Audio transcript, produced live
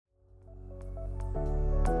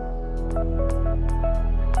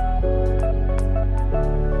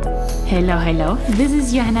Hello. This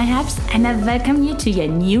is Johanna Herbst, and I welcome you to your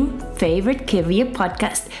new favorite career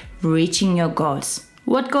podcast, Reaching Your Goals.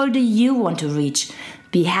 What goal do you want to reach?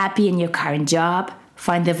 Be happy in your current job,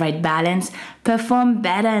 find the right balance, perform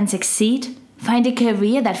better and succeed, find a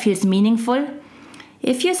career that feels meaningful?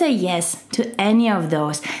 If you say yes to any of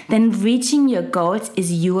those, then Reaching Your Goals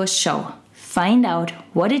is your show. Find out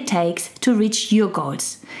what it takes to reach your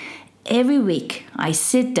goals. Every week, I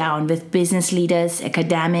sit down with business leaders,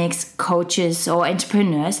 academics, coaches, or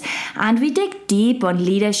entrepreneurs, and we dig deep on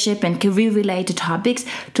leadership and career-related topics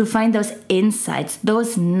to find those insights,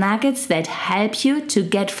 those nuggets that help you to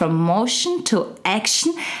get from motion to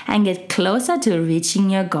action and get closer to reaching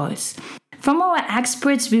your goals. From our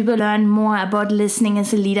experts, we will learn more about listening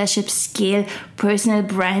as a leadership skill, personal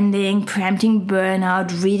branding, preempting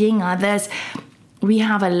burnout, reading others. We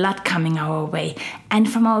have a lot coming our way. And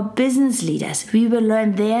from our business leaders, we will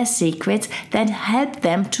learn their secrets that help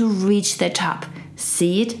them to reach the top.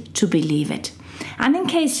 See it to believe it. And in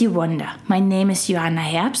case you wonder, my name is Johanna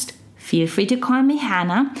Herbst. Feel free to call me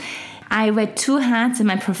Hannah. I wear two hats in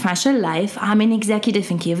my professional life. I'm an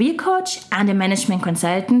executive and career coach and a management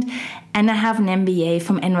consultant, and I have an MBA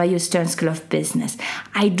from NYU Stern School of Business.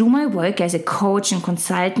 I do my work as a coach and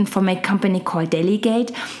consultant for my company called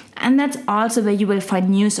Delegate, and that's also where you will find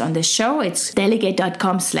news on the show. It's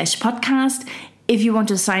delegate.com/podcast. If you want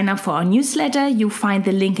to sign up for our newsletter, you find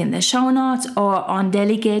the link in the show notes or on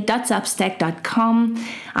delegate.substack.com.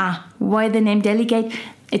 Why the name Delegate?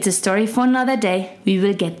 It's a story for another day. We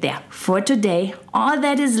will get there. For today, all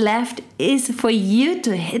that is left is for you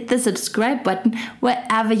to hit the subscribe button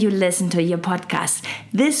wherever you listen to your podcast.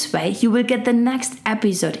 This way, you will get the next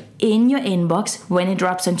episode in your inbox when it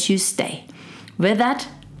drops on Tuesday. With that,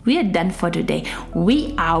 we are done for today.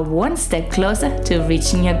 We are one step closer to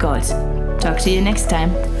reaching your goals. Talk to you next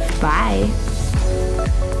time. Bye.